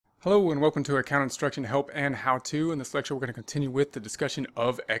Hello and welcome to Account Instruction Help and How To. In this lecture we're going to continue with the discussion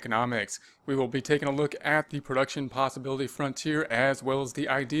of economics. We will be taking a look at the production possibility frontier as well as the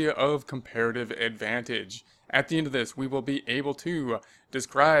idea of comparative advantage. At the end of this we will be able to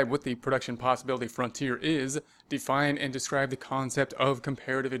describe what the production possibility frontier is, define and describe the concept of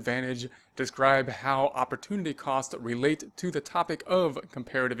comparative advantage, describe how opportunity costs relate to the topic of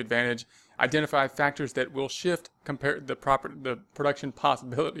comparative advantage, identify factors that will shift the production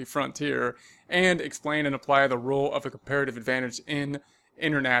possibility frontier, and explain and apply the role of a comparative advantage in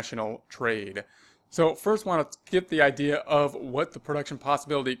international trade. So first, I want to get the idea of what the production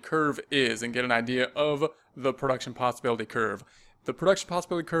possibility curve is and get an idea of the production possibility curve. The production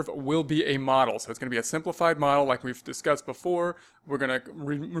possibility curve will be a model, so it's going to be a simplified model like we've discussed before. We're going to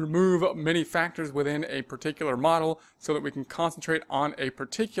remove many factors within a particular model so that we can concentrate on a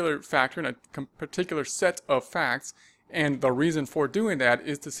particular factor and a particular set of facts. And the reason for doing that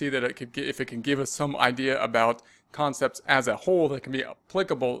is to see that if it can give us some idea about concepts as a whole that can be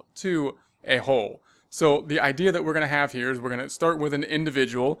applicable to a whole. So the idea that we're going to have here is we're going to start with an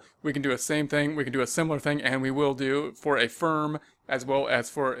individual. We can do a same thing, we can do a similar thing, and we will do for a firm as well as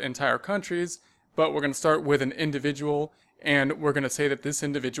for entire countries. But we're going to start with an individual, and we're going to say that this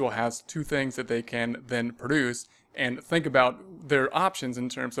individual has two things that they can then produce, and think about their options in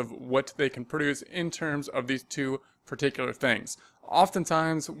terms of what they can produce in terms of these two particular things.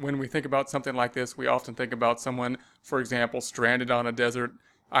 Oftentimes, when we think about something like this, we often think about someone, for example, stranded on a desert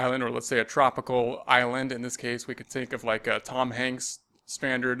island, or let's say a tropical island. In this case, we could think of like Tom Hanks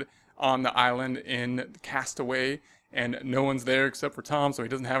stranded on the island in Castaway, and no one's there except for Tom, so he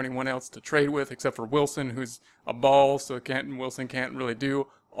doesn't have anyone else to trade with except for Wilson, who's a ball, so Wilson can't really do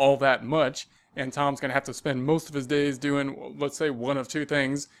all that much, and Tom's going to have to spend most of his days doing, let's say, one of two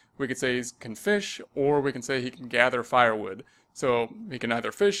things. We could say he can fish, or we can say he can gather firewood. So he can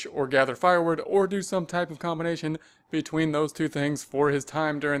either fish or gather firewood or do some type of combination between those two things for his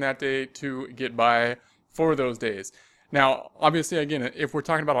time during that day to get by for those days. Now, obviously, again, if we're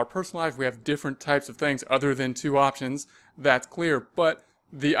talking about our personal life, we have different types of things other than two options. That's clear. But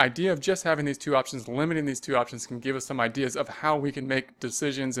the idea of just having these two options, limiting these two options, can give us some ideas of how we can make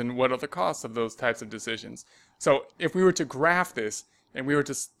decisions and what are the costs of those types of decisions. So if we were to graph this and we were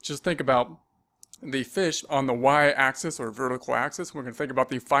to just think about the fish on the y-axis or vertical axis, we're going to think about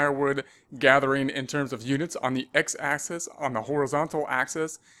the firewood gathering in terms of units on the x-axis, on the horizontal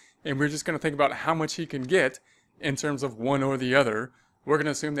axis, and we're just going to think about how much he can get in terms of one or the other. We're going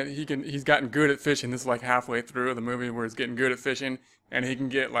to assume that he's gotten good at fishing. This is like halfway through the movie where he's getting good at fishing, and he can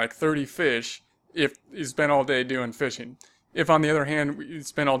get like 30 fish if he spent all day doing fishing. If, on the other hand, we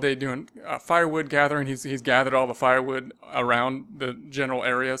spend all day doing firewood gathering, he's gathered all the firewood around the general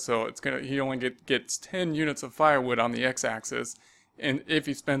area, so he only gets 10 units of firewood on the x-axis. And if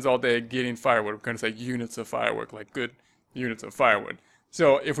he spends all day getting firewood, we're going to say units of firewood, like good units of firewood.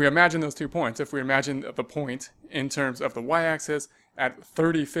 So if we imagine those 2 points, if we imagine the point in terms of the y-axis at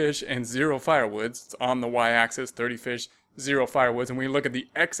 30 fish and 0 firewoods, it's on the y-axis, 30 fish, 0 firewoods, and we look at the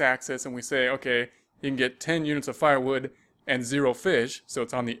x-axis and we say, okay, you can get 10 units of firewood and 0 fish, so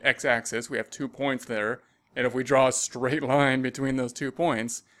it's on the x-axis. We have 2 points there, and if we draw a straight line between those 2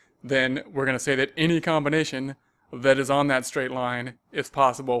 points, then we're going to say that any combination that is on that straight line is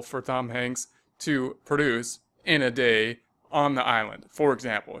possible for Tom Hanks to produce in a day on the island. For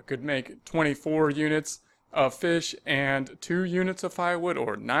example, it could make 24 units of fish and 2 units of firewood,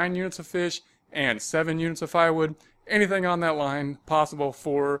 or 9 units of fish and 7 units of firewood. Anything on that line possible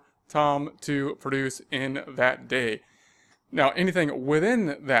for Tom to produce in that day. Now, anything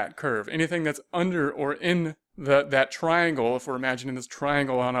within that curve, anything that's under or in that triangle, if we're imagining this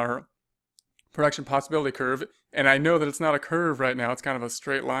triangle on our production possibility curve, and I know that it's not a curve right now, it's kind of a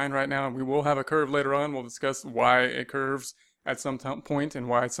straight line right now, and we will have a curve later on. We'll discuss why it curves at some point and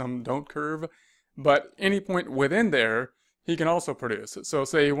why some don't curve. But any point within there, he can also produce. So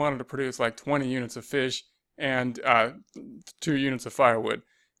say he wanted to produce like 20 units of fish and 2 units of firewood.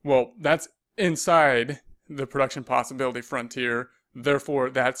 Well, that's inside the production possibility frontier, therefore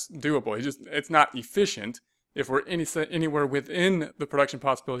that's doable. It's not efficient. If we're anywhere within the production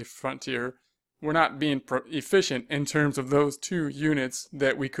possibility frontier, we're not being efficient in terms of those 2 units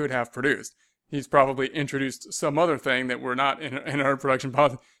that we could have produced. He's probably introduced some other thing that we're not in our production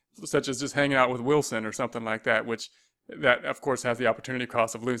possibility, such as just hanging out with Wilson or something like that, which that of course has the opportunity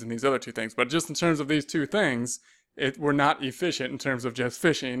cost of losing these other 2 things. But just in terms of these 2 things, we're not efficient in terms of just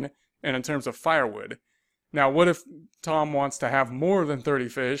fishing and in terms of firewood. Now, what if Tom wants to have more than 30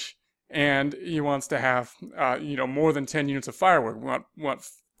 fish, and he wants to have, more than 10 units of firewood? We want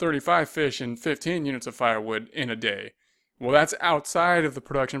 35 fish and 15 units of firewood in a day. Well, that's outside of the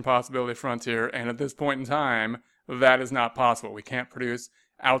production possibility frontier, and at this point in time, that is not possible. We can't produce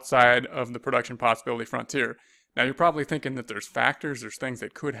outside of the production possibility frontier. Now, you're probably thinking that there's factors, there's things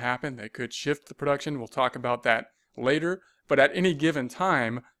that could happen, that could shift the production. We'll talk about that later. But at any given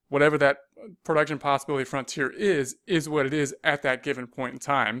time, whatever that production possibility frontier is what it is at that given point in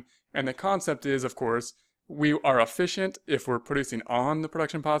time. And the concept is, of course, we are efficient if we're producing on the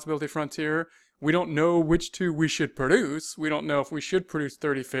production possibility frontier. We don't know which two we should produce. We don't know if we should produce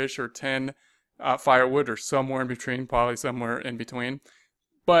 30 fish or 10 firewood or somewhere in between, probably somewhere in between.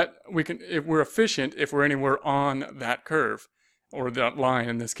 But we can, if we're efficient, if we're anywhere on that curve, or that line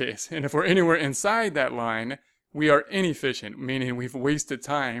in this case. And if we're anywhere inside that line, we are inefficient, meaning we've wasted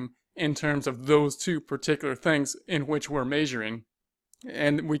time in terms of those two particular things in which we're measuring.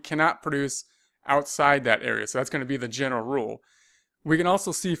 And we cannot produce outside that area. So that's going to be the general rule. We can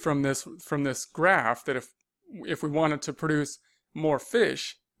also see from this graph that if we wanted to produce more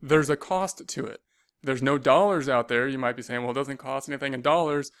fish, there's a cost to it. There's no dollars out there. You might be saying, well, it doesn't cost anything in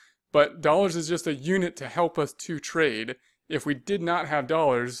dollars, but dollars is just a unit to help us to trade. If we did not have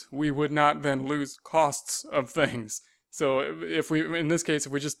dollars, we would not then lose costs of things. So if we, in this case,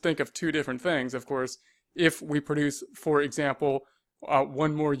 if we just think of two different things, of course, if we produce, for example,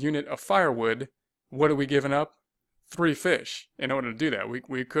 one more unit of firewood, what are we giving up? 3 fish in order to do that.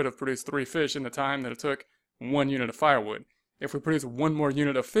 We could have produced 3 fish in the time that it took 1 unit of firewood. If we produce one more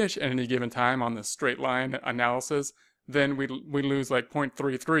unit of fish at any given time on the straight line analysis, then we lose like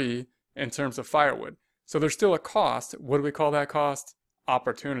 0.33 in terms of firewood. So there's still a cost. What do we call that cost?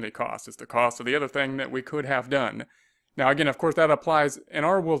 Opportunity cost. It's the cost of the other thing that we could have done. Now again, of course, that applies in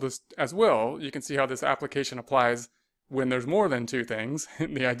our world as well. You can see how this application applies when there's more than 2 things.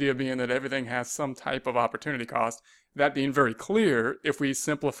 The idea being that everything has some type of opportunity cost. That being very clear, if we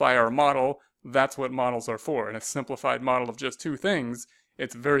simplify our model, that's what models are for. In a simplified model of just 2 things,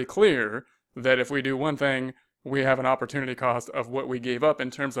 it's very clear that if we do one thing, we have an opportunity cost of what we gave up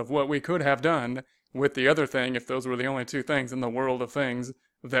in terms of what we could have done with the other thing if those were the only 2 things in the world of things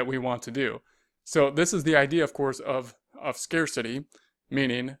that we want to do. So this is the idea, of course, of scarcity,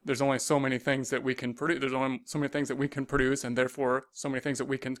 meaning there's only so many things that we can produce. There's only so many things that we can produce, and therefore so many things that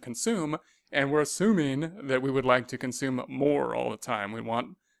we can consume. And we're assuming that we would like to consume more all the time. We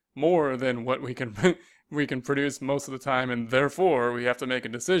want more than what we can produce most of the time, and therefore we have to make a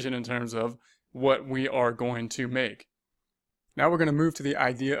decision in terms of what we are going to make. Now we're going to move to the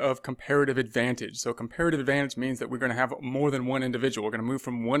idea of comparative advantage. So comparative advantage means that we're going to have more than one individual. We're going to move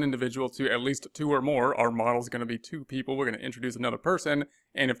from one individual to at least 2 or more. Our model is going to be 2 people. We're going to introduce another person.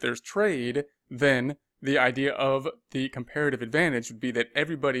 And if there's trade, then the idea of the comparative advantage would be that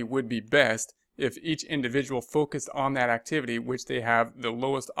everybody would be best if each individual focused on that activity which they have the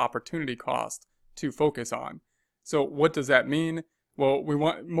lowest opportunity cost to focus on. So what does that mean? Well,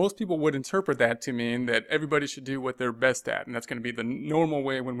 most people would interpret that to mean that everybody should do what they're best at, and that's going to be the normal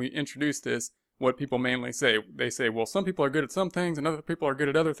way when we introduce this, what people mainly say. They say, well, some people are good at some things, and other people are good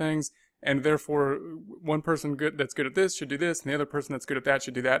at other things, and therefore one person that's good at this should do this, and the other person that's good at that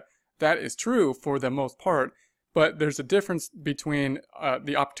should do that. That is true for the most part, but there's a difference between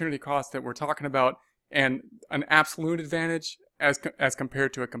the opportunity cost that we're talking about and an absolute advantage as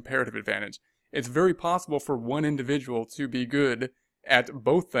compared to a comparative advantage. It's very possible for one individual to be good at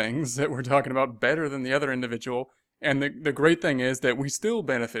both things that we're talking about better than the other individual. And the great thing is that we still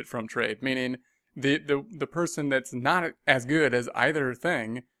benefit from trade, meaning the person that's not as good as either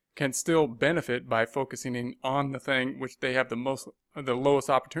thing can still benefit by focusing on the thing which they have the lowest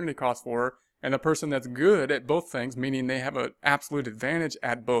opportunity cost for. And the person that's good at both things, meaning they have an absolute advantage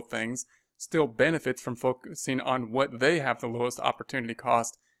at both things, still benefits from focusing on what they have the lowest opportunity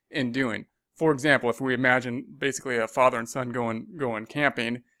cost in doing. For example, if we imagine basically a father and son going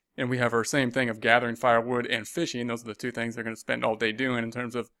camping, and we have our same thing of gathering firewood and fishing, those are the 2 things they're going to spend all day doing in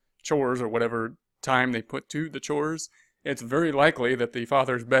terms of chores or whatever time they put to the chores, it's very likely that the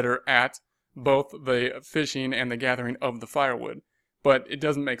father is better at both the fishing and the gathering of the firewood. But it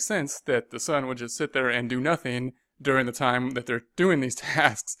doesn't make sense that the son would just sit there and do nothing during the time that they're doing these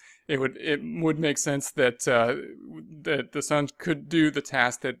tasks. It would make sense that that the son could do the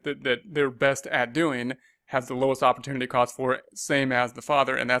task that they're best at doing, has the lowest opportunity cost for it, same as the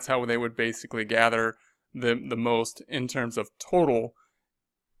father, and that's how they would basically gather the most in terms of total.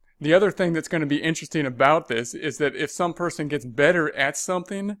 The other thing that's going to be interesting about this is that if some person gets better at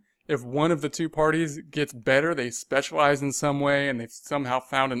something, if one of the 2 parties gets better, they specialize in some way and they've somehow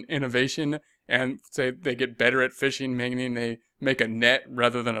found an innovation, and say they get better at fishing, meaning they make a net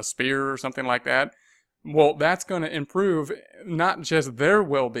rather than a spear or something like that, well, that's going to improve not just their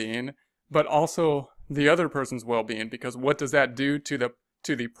well-being, but also the other person's well-being, because what does that do to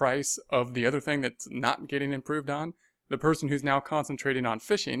the price of the other thing that's not getting improved on? The person who's now concentrating on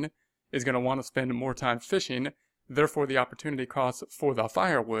fishing is going to want to spend more time fishing, therefore the opportunity cost for the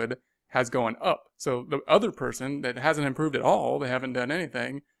firewood has gone up. So the other person that hasn't improved at all, they haven't done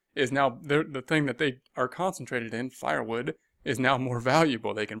anything, is now the thing that they are concentrated in, firewood, is now more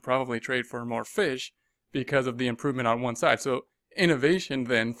valuable. They can probably trade for more fish because of the improvement on one side. So innovation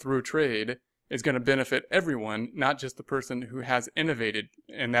then through trade is going to benefit everyone, not just the person who has innovated,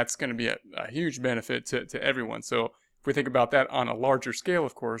 and that's going to be a huge benefit to everyone. So if we think about that on a larger scale,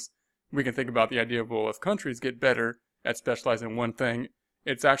 of course, we can think about the idea of, well, if countries get better at specializing in one thing,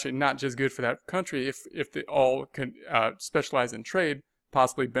 it's actually not just good for that country if they all can specialize in trade,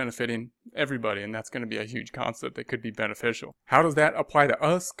 possibly benefiting everybody, and that's going to be a huge concept that could be beneficial. How does that apply to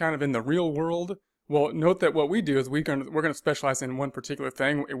us kind of in the real world? Well, note that what we do is we're going to specialize in one particular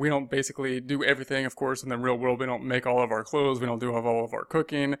thing. We don't basically do everything, of course, in the real world. We don't make all of our clothes. We don't do all of our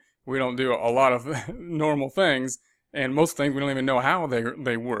cooking. We don't do a lot of normal things. And most things we don't even know how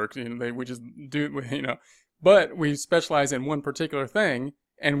they work. We just do, But we specialize in one particular thing,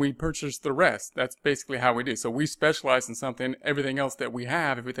 and we purchase the rest. That's basically how we do. So we specialize in something. Everything else that we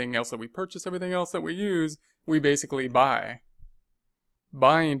have, everything else that we purchase, everything else that we use, we basically buy.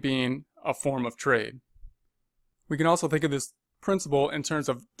 Buying being a form of trade. We can also think of this principle in terms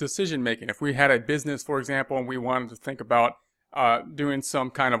of decision making. If we had a business, for example, and we wanted to think about doing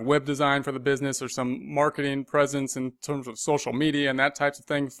some kind of web design for the business or some marketing presence in terms of social media and that types of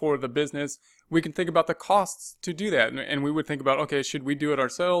thing for the business, we can think about the costs to do that. And we would think about, okay, should we do it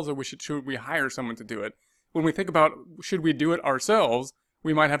ourselves, or should we hire someone to do it? When we think about should we do it ourselves,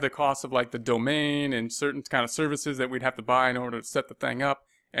 we might have the cost of like the domain and certain kind of services that we'd have to buy in order to set the thing up.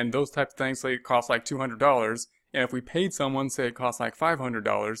 And those types of things, say it costs like $200. And if we paid someone, say it costs like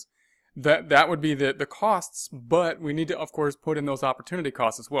 $500, that would be the costs. But we need to, of course, put in those opportunity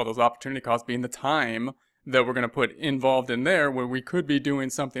costs as well. Those opportunity costs being the time that we're going to put involved in there, where we could be doing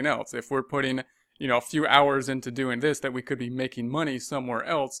something else. If we're putting, a few hours into doing this, that we could be making money somewhere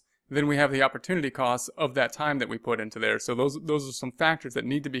else, then we have the opportunity costs of that time that we put into there. So those are some factors that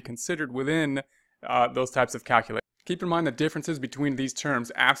need to be considered within those types of calculations. Keep in mind the differences between these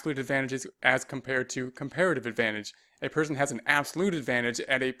terms, absolute advantages as compared to comparative advantage. A person has an absolute advantage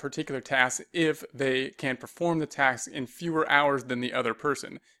at a particular task if they can perform the task in fewer hours than the other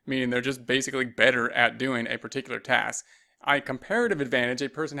person, meaning they're just basically better at doing a particular task. A comparative advantage, a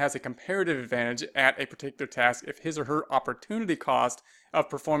person has a comparative advantage at a particular task if his or her opportunity cost of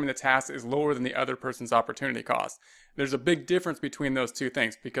performing the task is lower than the other person's opportunity cost. There's a big difference between those two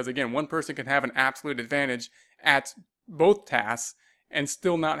things because, again, one person can have an absolute advantage at both tasks and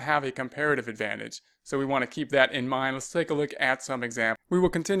still not have a comparative advantage. So we want to keep that in mind. Let's take a look at some examples. We will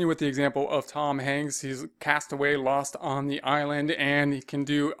continue with the example of Tom Hanks. He's cast away, lost on the island, and he can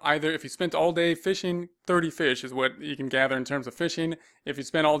do either, if he spent all day fishing, 30 fish is what he can gather in terms of fishing. If he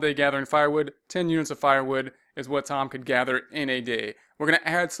spent all day gathering firewood, 10 units of firewood is what Tom could gather in a day. We're going to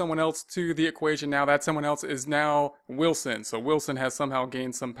add someone else to the equation now. That someone else is now Wilson. So Wilson has somehow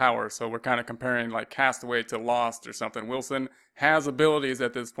gained some power. So we're kind of comparing like Castaway to Lost or something. Wilson has abilities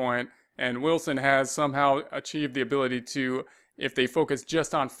at this point, and Wilson has somehow achieved the ability to, if they focus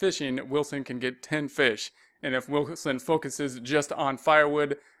just on fishing, Wilson can get 10 fish. And if Wilson focuses just on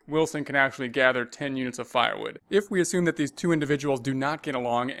firewood, Wilson can actually gather 10 units of firewood. If we assume that these two individuals do not get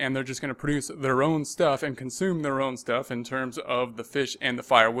along and they're just going to produce their own stuff and consume their own stuff in terms of the fish and the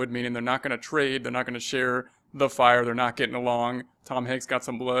firewood, meaning they're not going to trade, they're not going to share the fire, they're not getting along, Tom Hanks got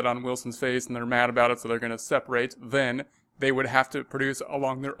some blood on Wilson's face and they're mad about it, so they're going to separate, then they would have to produce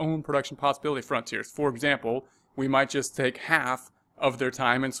along their own production possibility frontiers. For example, we might just take half of their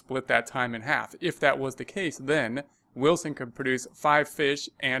time and split that time in half. If that was the case, then Wilson could produce 5 fish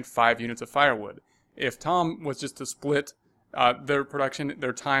and 5 units of firewood. If Tom was just to split their production,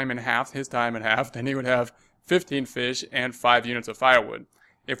 their time in half, his time in half, then he would have 15 fish and 5 units of firewood.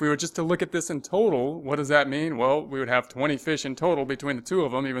 If we were just to look at this in total, what does that mean? Well, we would have 20 fish in total between the two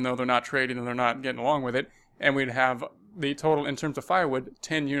of them, even though they're not trading and they're not getting along with it. And we'd have the total in terms of firewood,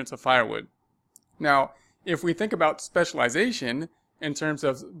 10 units of firewood. Now, if we think about specialization in terms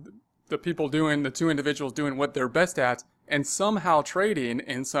of the people doing, the two individuals doing what they're best at and somehow trading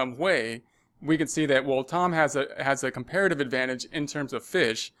in some way, we can see that, well, Tom has a comparative advantage in terms of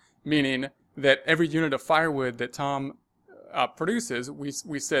fish, meaning that every unit of firewood that Tom produces,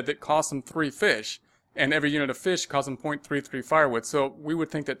 we said that costs him 3 fish, and every unit of fish costs him 0.33 firewood. So we would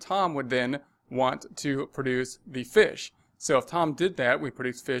think that Tom would then want to produce the fish. So if Tom did that, we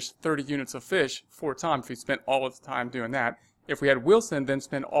produce fish, 30 units of fish for Tom if he spent all of his time doing that. If we had Wilson then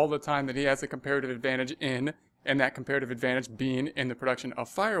spend all the time that he has a comparative advantage in, and that comparative advantage being in the production of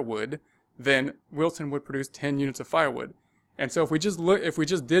firewood, then Wilson would produce 10 units of firewood. And so if we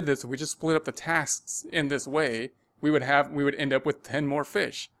just did this, if we just split up the tasks in this way, we would end up with 10 more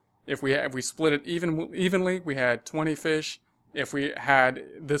fish. If we split it evenly, we had 20 fish. If we had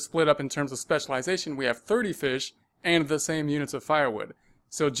this split up in terms of specialization, we have 30 fish and the same units of firewood.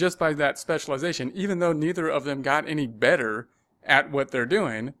 So just by that specialization, even though neither of them got any better at what they're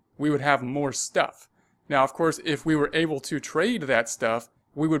doing, we would have more stuff. Now, of course, if we were able to trade that stuff,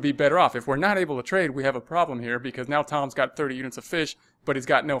 we would be better off. If we're not able to trade, we have a problem here because now Tom's got 30 units of fish, but he's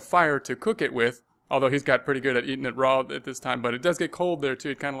got no fire to cook it with, although he's got pretty good at eating it raw at this time, but it does get cold there too.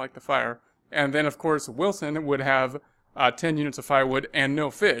 It's kind of like the fire. And then, of course, Wilson would have 10 units of firewood and no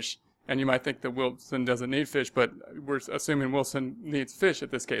fish. And you might think that Wilson doesn't need fish, but we're assuming Wilson needs fish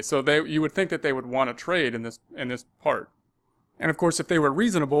at this case. So you would think that they would want to trade in this part. And of course, if they were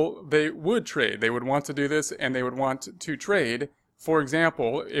reasonable, they would trade. They would want to do this, and they would want to trade. For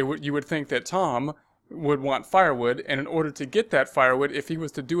example, you would think that Tom would want firewood, and in order to get that firewood, if he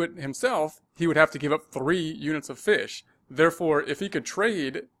was to do it himself, he would have to give up 3 units of fish. Therefore, if he could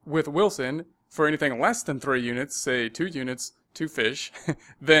trade with Wilson for anything less than 3 units, say 2 units, 2 fish,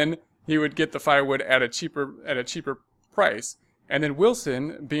 then he would get the firewood at a cheaper price. And then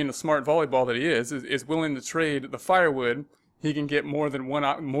Wilson, being the smart volleyball that he is willing to trade the firewood. He can get more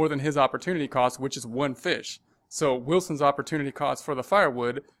than his opportunity cost, which is 1 fish. So Wilson's opportunity cost for the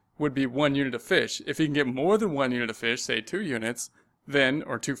firewood would be 1 unit of fish. If he can get more than 1 unit of fish, say 2 units, then,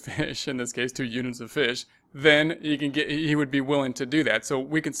 or 2 fish in this case, 2 units of fish, then he would be willing to do that. So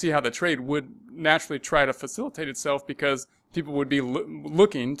we can see how the trade would naturally try to facilitate itself because people would be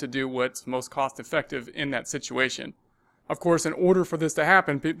looking to do what's most cost effective in that situation. Of course, in order for this to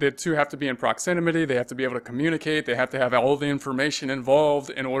happen, the two have to be in proximity, they have to be able to communicate, they have to have all the information involved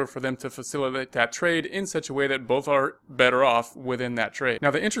in order for them to facilitate that trade in such a way that both are better off within that trade.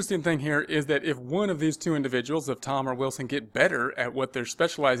 Now, the interesting thing here is that if one of these two individuals, if Tom or Wilson, get better at what they're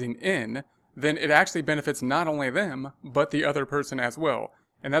specializing in, then it actually benefits not only them, but the other person as well.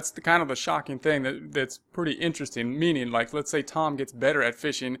 And that's the kind of the shocking thing that's pretty interesting, meaning, like, let's say Tom gets better at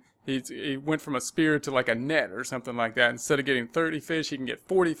fishing. He went from a spear to like a net or something like that. Instead of getting 30 fish, he can get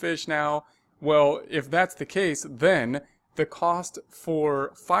 40 fish now. Well, if that's the case, then the cost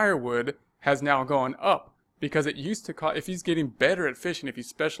for firewood has now gone up because it used to cost, if he's getting better at fishing, if he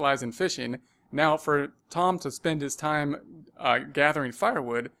specializes in fishing, now for Tom to spend his time gathering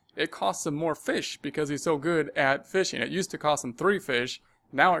firewood, it costs him more fish because he's so good at fishing. It used to cost him 3 fish.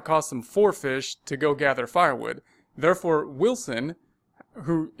 Now it costs him 4 fish to go gather firewood. Therefore, Wilson,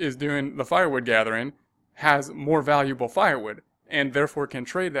 who is doing the firewood gathering, has more valuable firewood and therefore can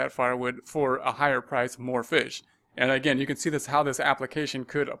trade that firewood for a higher price, more fish. And again, you can see how this application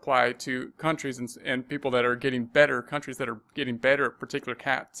could apply to countries and people that are getting better, countries that are getting better at particular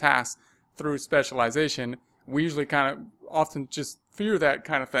tasks through specialization. We usually kind of often just fear that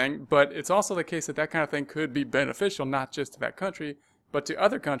kind of thing, but it's also the case that that kind of thing could be beneficial not just to that country, but to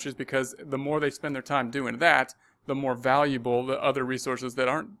other countries, because the more they spend their time doing that, the more valuable the other resources that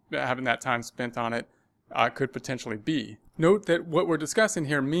aren't having that time spent on it could potentially be. Note that what we're discussing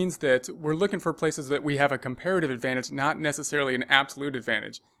here means that we're looking for places that we have a comparative advantage, not necessarily an absolute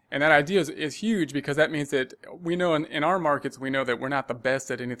advantage. And that idea is huge because that means that we know in our markets, we know that we're not the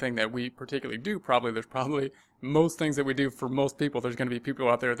best at anything that we particularly do. There's probably most things that we do for most people. There's going to be people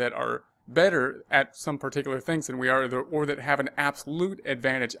out there that are better at some particular things than we are, or that have an absolute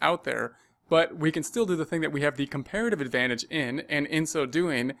advantage out there. But we can still do the thing that we have the comparative advantage in, and in so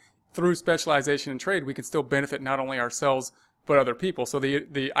doing, through specialization and trade, we can still benefit not only ourselves, but other people. So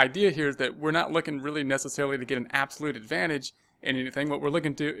the idea here is that we're not looking really necessarily to get an absolute advantage in anything. What we're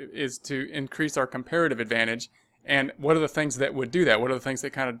looking to is to increase our comparative advantage. And what are the things that would do that? What are the things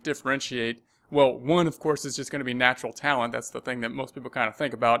that kind of differentiate? Well, one, of course, is just going to be natural talent. That's the thing that most people kind of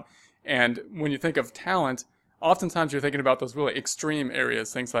think about. And when you think of talent, oftentimes you're thinking about those really extreme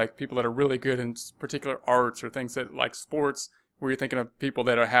areas, things like people that are really good in particular arts, or things that like sports, where you're thinking of people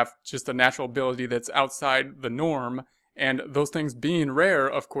that have just a natural ability that's outside the norm. And those things being rare,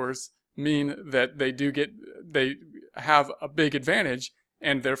 of course, mean that they have a big advantage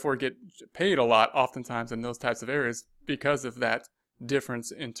and therefore get paid a lot oftentimes in those types of areas because of that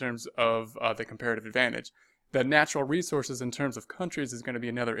difference in terms of the comparative advantage. The natural resources in terms of countries is going to be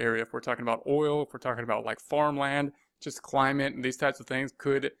another area. If we're talking about oil, if we're talking about like farmland, just climate and these types of things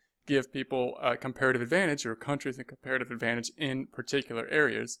could give people a comparative advantage, or countries a comparative advantage in particular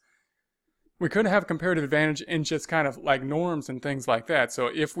areas. We could have comparative advantage in just kind of like norms and things like that. So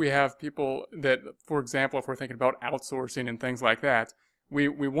if we have people that, for example, if we're thinking about outsourcing and things like that, we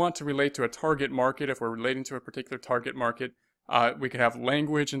want to relate to a target market. If we're relating to a particular target market, we could have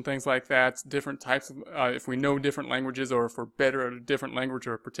language and things like that, different types of, if we know different languages, or if we're better at a different language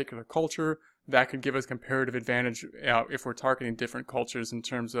or a particular culture, that could give us comparative advantage if we're targeting different cultures in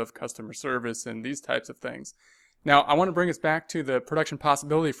terms of customer service and these types of things. Now, I want to bring us back to the production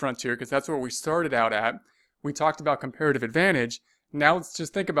possibility frontier, because that's where we started out at. We talked about comparative advantage. Now let's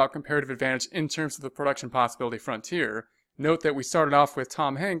just think about comparative advantage in terms of the production possibility frontier. Note that we started off with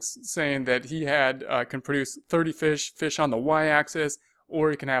Tom Hanks saying that he can produce 30 fish on the y-axis,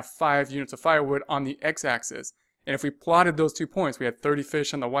 or he can have 5 units of firewood on the x-axis. And if we plotted those 2 points, we had 30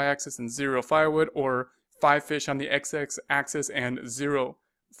 fish on the y-axis and 0 firewood, or 5 fish on the x-axis and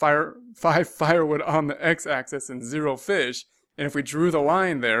 5 firewood on the x-axis and 0 fish. And if we drew the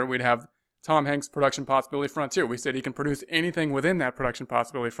line there, we'd have Tom Hanks' production possibility frontier. We said he can produce anything within that production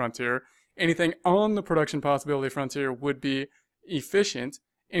possibility frontier. Anything on the production possibility frontier would be efficient.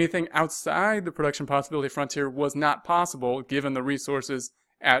 Anything outside the production possibility frontier was not possible given the resources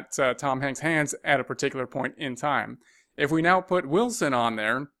at Tom Hanks' hands at a particular point in time. If we now put Wilson on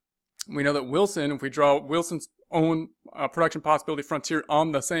there, we know that Wilson, if we draw Wilson's own production possibility frontier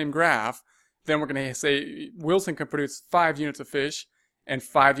on the same graph, then we're going to say Wilson can produce 5 units of fish and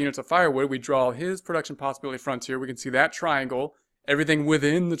 5 units of firewood. We draw his production possibility frontier. We can see that triangle. Everything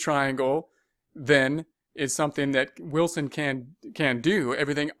within the triangle then is something that Wilson can do.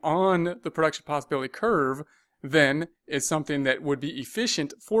 Everything on the production possibility curve then is something that would be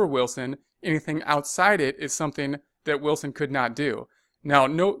efficient for Wilson. Anything outside it is something that Wilson could not do. Now,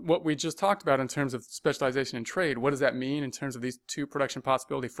 note what we just talked about in terms of specialization and trade. What does that mean in terms of these 2 production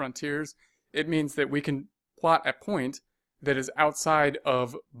possibility frontiers? It means that we can plot a point that is outside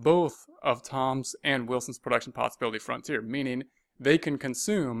of both of Tom's and Wilson's production possibility frontier, meaning they can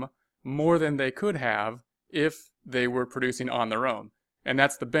consume more than they could have if they were producing on their own. And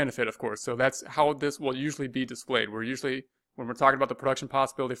that's the benefit, of course. So that's how this will usually be displayed. When we're talking about the production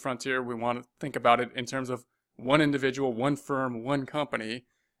possibility frontier, we want to think about it in terms of one individual, one firm, one company.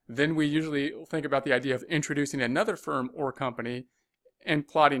 Then we usually think about the idea of introducing another firm or company and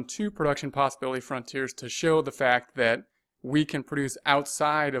plotting 2 production possibility frontiers to show the fact that we can produce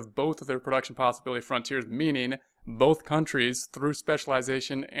outside of both of their production possibility frontiers, meaning both countries, through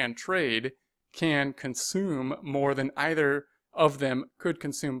specialization and trade, can consume more than either of them could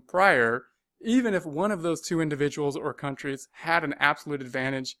consume prior, even if one of those 2 individuals or countries had an absolute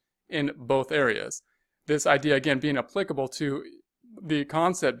advantage in both areas. This idea, again, being applicable to the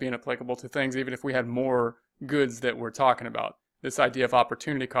concept, being applicable to things, even if we had more goods that we're talking about. This idea of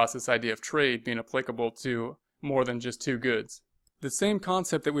opportunity cost, this idea of trade being applicable to more than just 2 goods. The same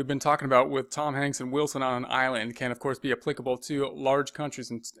concept that we've been talking about with Tom Hanks and Wilson on an island can, of course, be applicable to large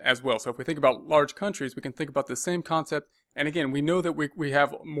countries as well. So if we think about large countries, we can think about the same concept. And again, we know that we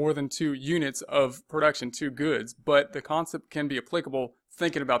have more than 2 units of production, 2 goods, but the concept can be applicable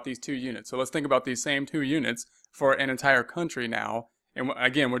thinking about these 2 units. So let's think about these same 2 units for an entire country now. And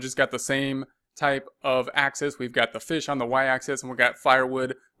again, we've just got the same type of axis. We've got the fish on the y-axis, and we've got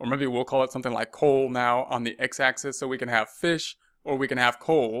firewood, or maybe we'll call it something like coal now on the x-axis. So we can have fish or we can have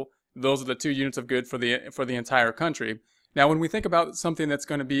coal. Those are the 2 units of good for the entire country. Now, when we think about something that's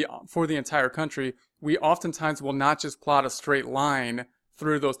going to be for the entire country, we oftentimes will not just plot a straight line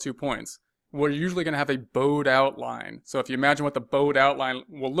through those 2 points. We're usually going to have a bowed out line. So if you imagine what the bowed out line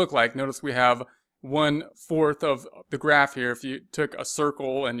will look like, notice we have 1/4 of the graph here. If you took a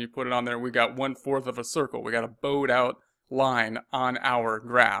circle and you put it on there, we got 1/4 of a circle. We got a bowed out line on our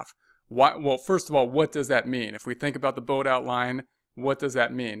graph. Well, first of all, what does that mean? If we think about the bowed out line, what does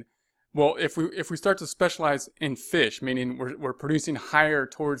that mean? Well, if we start to specialize in fish, meaning we're producing higher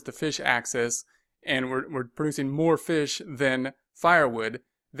towards the fish axis, and we're producing more fish than firewood,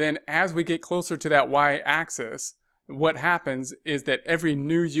 then as we get closer to that y-axis, what happens is that every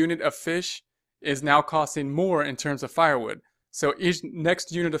new unit of fish is now costing more in terms of firewood. So each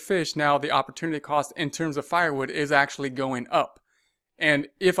next unit of fish, now the opportunity cost in terms of firewood is actually going up. And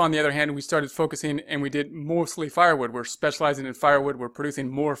if, on the other hand, we started focusing and we did mostly firewood, we're specializing in firewood, we're producing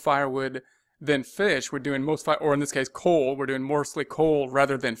more firewood than fish, we're doing or in this case coal, we're doing mostly coal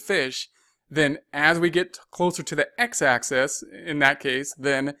rather than fish, then as we get closer to the x-axis, in that case,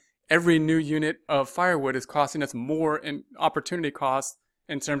 then every new unit of firewood is costing us more in opportunity cost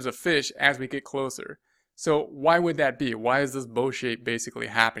in terms of fish as we get closer. So why would that be? Why is this bow shape basically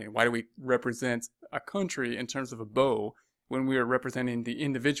happening? Why do we represent a country in terms of a bow? when we are representing the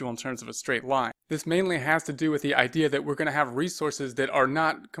individual in terms of a straight line. This mainly has to do with the idea that we're going to have resources that are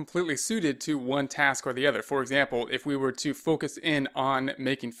not completely suited to one task or the other. For example, if we were to focus in on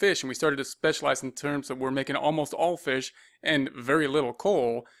making fish and we started to specialize in terms of we're making almost all fish and very little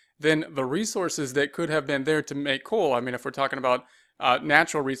coal, then the resources that could have been there to make coal, I mean, if we're talking about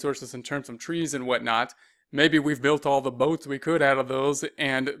natural resources in terms of trees and whatnot, maybe we've built all the boats we could out of those,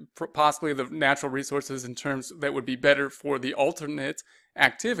 and possibly the natural resources in terms that would be better for the alternate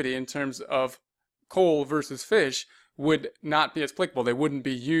activity in terms of coal versus fish would not be as applicable. They wouldn't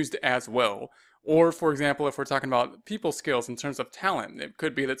be used as well. Or, for example, if we're talking about people skills in terms of talent, it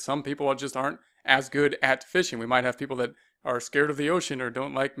could be that some people just aren't as good at fishing. We might have people that are scared of the ocean or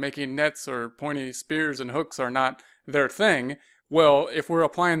don't like making nets, or pointy spears and hooks are not their thing. Well, if we're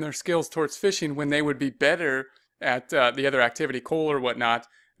applying their skills towards fishing when they would be better at the other activity, coal or whatnot,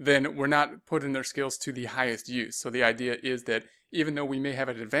 then we're not putting their skills to the highest use. So the idea is that even though we may have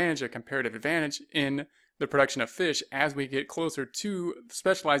an advantage, a comparative advantage in the production of fish, as we get closer to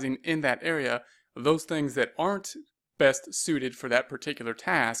specializing in that area, those things that aren't best suited for that particular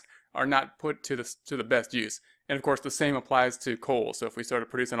task are not put to the best use. And of course, the same applies to coal. So if we started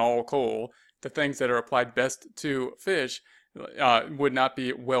producing all coal, the things that are applied best to fish would not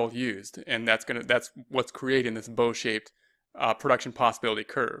be well used, and that's what's creating this bow-shaped production possibility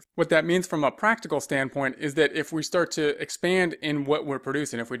curve. What that means from a practical standpoint is that if we start to expand in what we're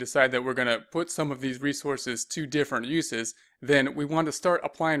producing, if we decide that we're going to put some of these resources to different uses, then we want to start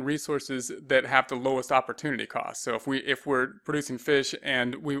applying resources that have the lowest opportunity cost. So if we're producing fish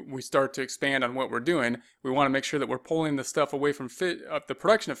and we start to expand on what we're doing, we want to make sure that we're pulling the stuff away from the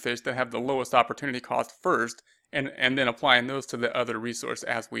production of fish that have the lowest opportunity cost first, and then applying those to the other resource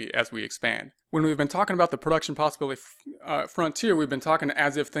as we expand. When we've been talking about the production possibility frontier, we've been talking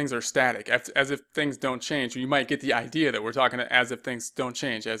as if things are static, as if things don't change. You might get the idea that we're talking as if things don't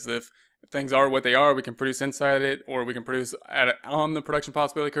change, as if things are what they are. We can produce inside it, or we can produce on the production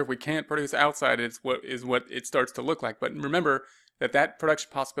possibility curve. We can't produce outside it. Is what it starts to look like. But remember that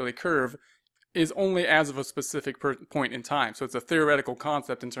production possibility curve is only as of a specific point in time. So it's a theoretical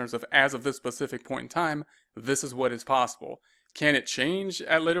concept in terms of as of this specific point in time, this is what is possible. Can it change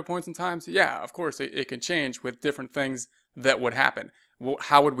at later points in time? Yeah, of course it can change with different things that would happen. Well,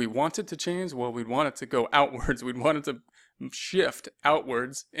 how would we want it to change? Well, we'd want it to go outwards. We'd want it to shift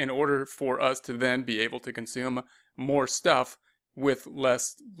outwards in order for us to then be able to consume more stuff with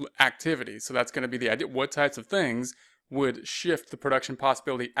less activity. So that's going to be the idea. What types of things would shift the production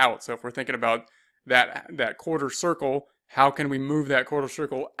possibility out? So if we're thinking about that quarter circle, how can we move that quarter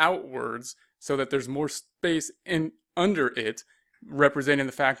circle outwards so that there's more space under it, representing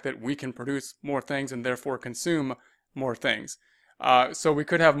the fact that we can produce more things and therefore consume more things? So we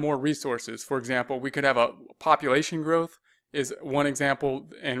could have more resources. For example, we could have a population growth is one example,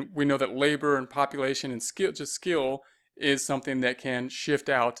 and we know that labor and population and skill is something that can shift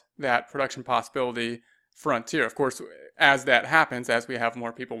out that production possibility frontier. Of course, as that happens, as we have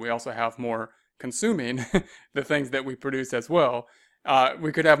more people, we also have more consuming the things that we produce as well.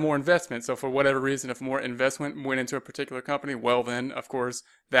 We could have more investment. So for whatever reason, if more investment went into a particular company, well then, of course,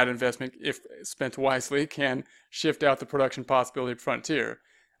 that investment, if spent wisely, can shift out the production possibility frontier.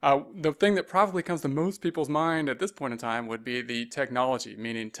 The thing that probably comes to most people's mind at this point in time would be the technology,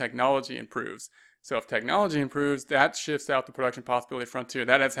 meaning technology improves. So if technology improves, that shifts out the production possibility frontier.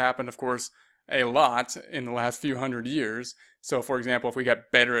 That has happened, of course, a lot in the last few hundred years. So for example, if we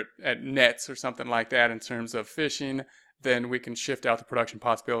got better at nets or something like that in terms of fishing, then we can shift out the production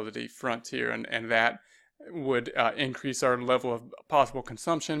possibility frontier, and that would increase our level of possible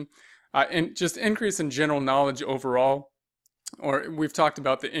consumption, and just increase in general knowledge overall. Or we've talked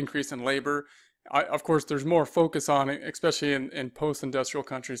about the increase in labor. Of course, there's more focus on it, especially in post-industrial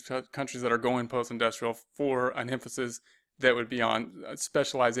countries that are going post-industrial, for an emphasis that would be on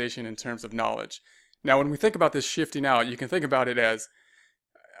specialization in terms of knowledge. Now, when we think about this shifting out, you can think about it as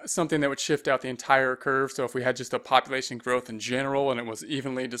something that would shift out the entire curve. So if we had just a population growth in general and it was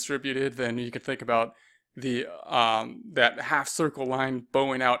evenly distributed, then you can think about the that half circle line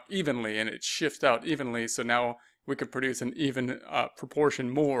bowing out evenly, and it shifts out evenly. So now we could produce an even proportion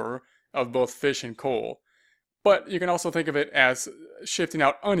more of both fish and coal. But you can also think of it as shifting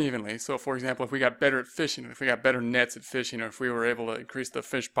out unevenly. So for example, if we got better at fishing, if we got better nets at fishing, or if we were able to increase the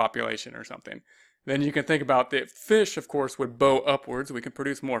fish population or something, then you can think about the fish, of course, would bow upwards. We could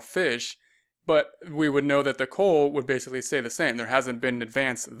produce more fish, but we would know that the coal would basically stay the same. There hasn't been an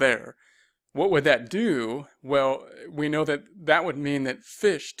advance there. What would that do? Well, we know that that would mean that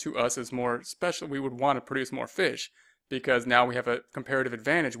fish to us is more special. We would want to produce more fish because now we have a comparative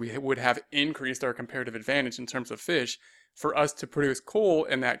advantage. We would have increased our comparative advantage in terms of fish, for us to produce coal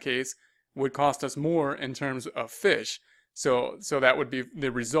in that case would cost us more in terms of fish. So that would be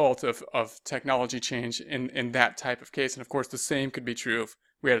the result of technology change in that type of case. And of course, the same could be true if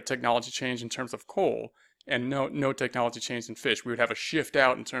we had a technology change in terms of coal and no technology change in fish. We would have a shift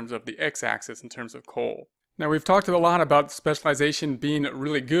out in terms of the x-axis in terms of coal. Now, we've talked a lot about specialization being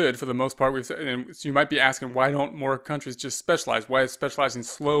really good for the most part. And so you might be asking, why don't more countries just specialize? Why is specializing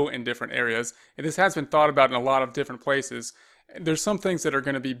slow in different areas? And this has been thought about in a lot of different places. There's some things that are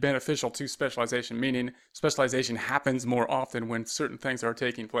going to be beneficial to specialization, meaning specialization happens more often when certain things are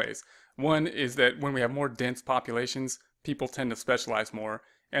taking place. One is that when we have more dense populations, people tend to specialize more.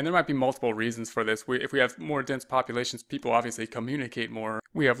 And there might be multiple reasons for this. If we have more dense populations, people obviously communicate more.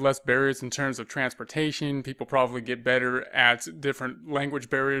 We have less barriers in terms of transportation. People probably get better at different language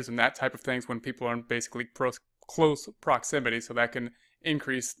barriers and that type of things when people are in basically close proximity, so that can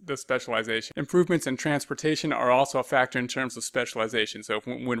increase the specialization. Improvements in transportation are also a factor in terms of specialization. So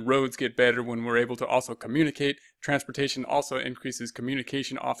when roads get better, when we're able to also communicate, transportation also increases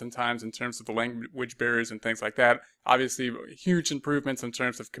communication oftentimes in terms of the language barriers and things like that. Obviously, huge improvements in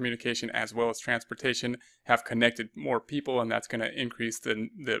terms of communication as well as transportation have connected more people, and that's going to increase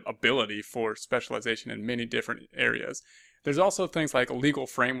the ability for specialization in many different areas. There's also things like legal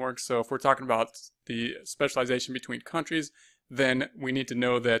frameworks. So if we're talking about the specialization between countries, then we need to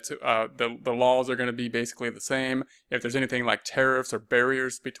know that the laws are going to be basically the same. If there's anything like tariffs or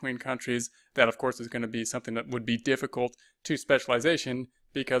barriers between countries, that of course is going to be something that would be difficult to specialization,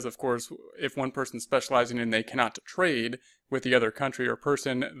 because of course if one person's specializing and they cannot trade with the other country or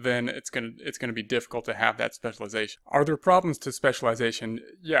person, then it's going to be difficult to have that specialization. Are there problems to specialization?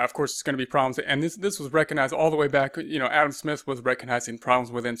 Yeah, of course, it's going to be problems, and this was recognized all the way back. You know, Adam Smith was recognizing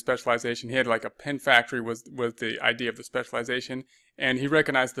problems within specialization. He had like a pen factory was the idea of the specialization, and he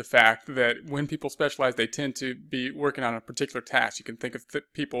recognized the fact that when people specialize, they tend to be working on a particular task. You can think of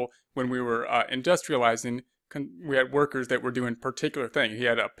people when we were industrializing. We had workers that were doing particular thing. He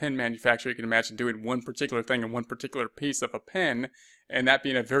had a pen manufacturer. You can imagine doing one particular thing and one particular piece of a pen, and that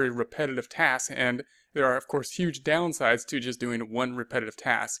being a very repetitive task. And there are, of course, huge downsides to just doing one repetitive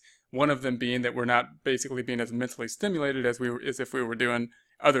task. One of them being that we're not basically being as mentally stimulated as if we were doing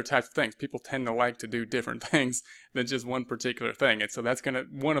other types of things. People tend to like to do different things than just one particular thing. And so that's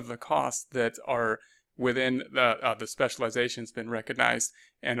one of the costs that are within the specialization's been recognized.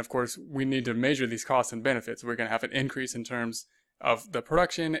 And of course, we need to measure these costs and benefits. We're going to have an increase in terms of the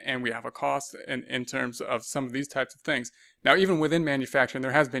production, and we have a cost in terms of some of these types of things. Now, even within manufacturing,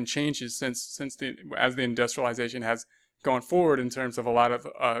 there has been changes as the industrialization has gone forward, in terms of a lot of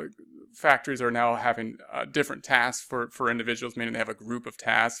factories are now having different tasks for individuals, meaning they have a group of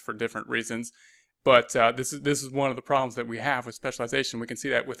tasks for different reasons. But this is one of the problems that we have with specialization. We can see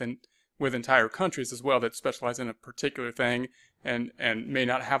that with entire countries as well, that specialize in a particular thing and may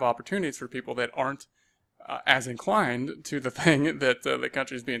not have opportunities for people that aren't as inclined to the thing that the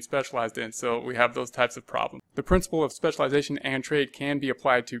country is being specialized in. So we have those types of problems. The principle of specialization and trade can be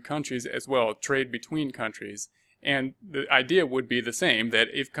applied to countries as well, trade between countries. And the idea would be the same, that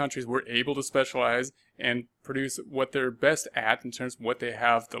if countries were able to specialize and produce what they're best at in terms of what they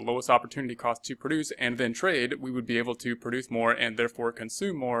have the lowest opportunity cost to produce, and then trade, we would be able to produce more and therefore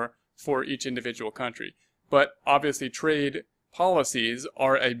consume more for each individual country. But obviously trade policies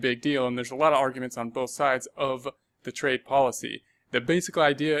are a big deal, and there's a lot of arguments on both sides of the trade policy. The basic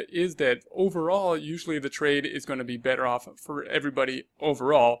idea is that overall, usually the trade is going to be better off for everybody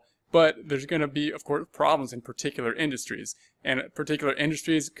overall, but there's going to be, of course, problems in particular industries, and particular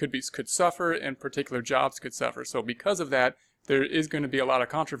industries could suffer, and particular jobs could suffer. So because of that, there is going to be a lot of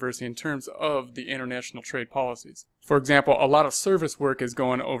controversy in terms of the international trade policies. For example, a lot of service work is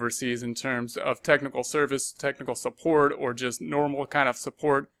going overseas in terms of technical service, technical support, or just normal kind of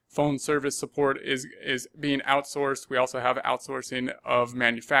support. Phone service support is being outsourced. We also have outsourcing of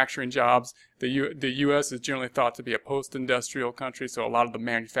manufacturing jobs. The U.S. is generally thought to be a post-industrial country, so a lot of the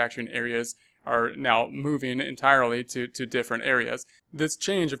manufacturing areas are now moving entirely to different areas. This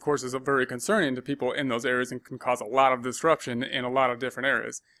change, of course, is very concerning to people in those areas and can cause a lot of disruption in a lot of different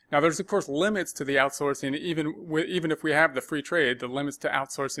areas. Now, there's, of course, limits to the outsourcing. Even if we have the free trade, the limits to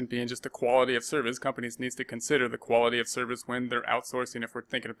outsourcing being just the quality of service. Companies need to consider the quality of service when they're outsourcing. If we're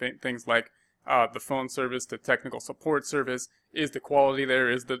thinking of things like the phone service, the technical support service, is the quality there?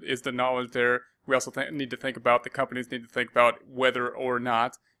 Is the knowledge there? We also need to think about, the companies need to think about whether or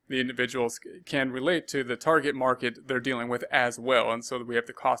not the individuals can relate to the target market they're dealing with as well. And so we have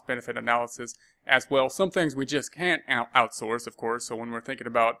the cost-benefit analysis as well. Some things we just can't outsource, of course. So when we're thinking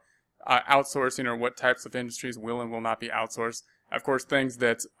about outsourcing, or what types of industries will and will not be outsourced, Of course, things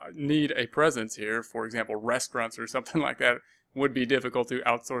that need a presence here, for example, restaurants or something like that, would be difficult to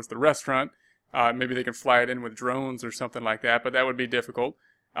outsource the restaurant. Maybe they can fly it in with drones or something like that, but that would be difficult.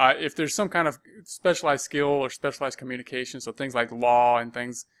 If there's some kind of specialized skill or specialized communication, so things like law and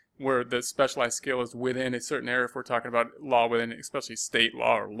things where the specialized skill is within a certain area, if we're talking about law within especially state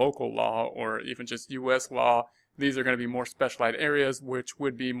law or local law or even just U.S. law, these are going to be more specialized areas, which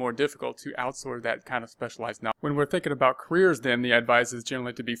would be more difficult to outsource that kind of specialized knowledge. When we're thinking about careers, then the advice is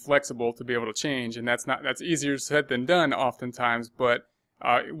generally to be flexible, to be able to change, and that's easier said than done oftentimes. But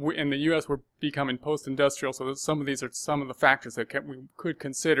in the U.S., we're becoming post-industrial, so some of these are some of the factors that we could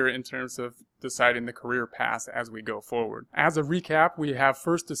consider in terms of deciding the career path as we go forward. As a recap, we have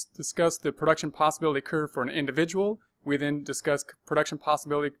first discussed the production possibility curve for an individual. We then discuss production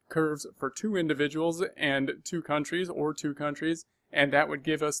possibility curves for two individuals and two countries, and that would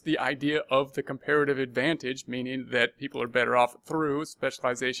give us the idea of the comparative advantage, meaning that people are better off through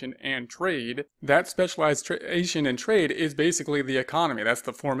specialization and trade. That specialization and trade is basically the economy. That's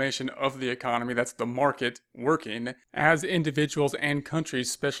the formation of the economy. That's the market working. As individuals and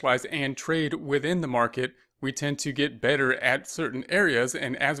countries specialize and trade within the market, we tend to get better at certain areas,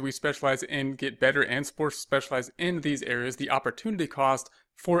 and as we specialize and get better and specialize in these areas, the opportunity cost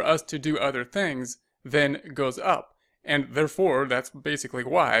for us to do other things then goes up. And therefore, that's basically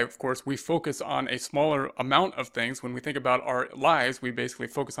why, of course, we focus on a smaller amount of things. When we think about our lives, we basically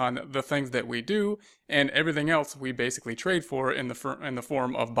focus on the things that we do, and everything else we basically trade for in the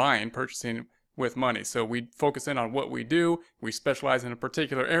form of buying, purchasing with money. So we focus in on what we do, we specialize in a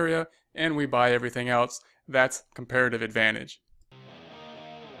particular area, and we buy everything else. That's comparative advantage.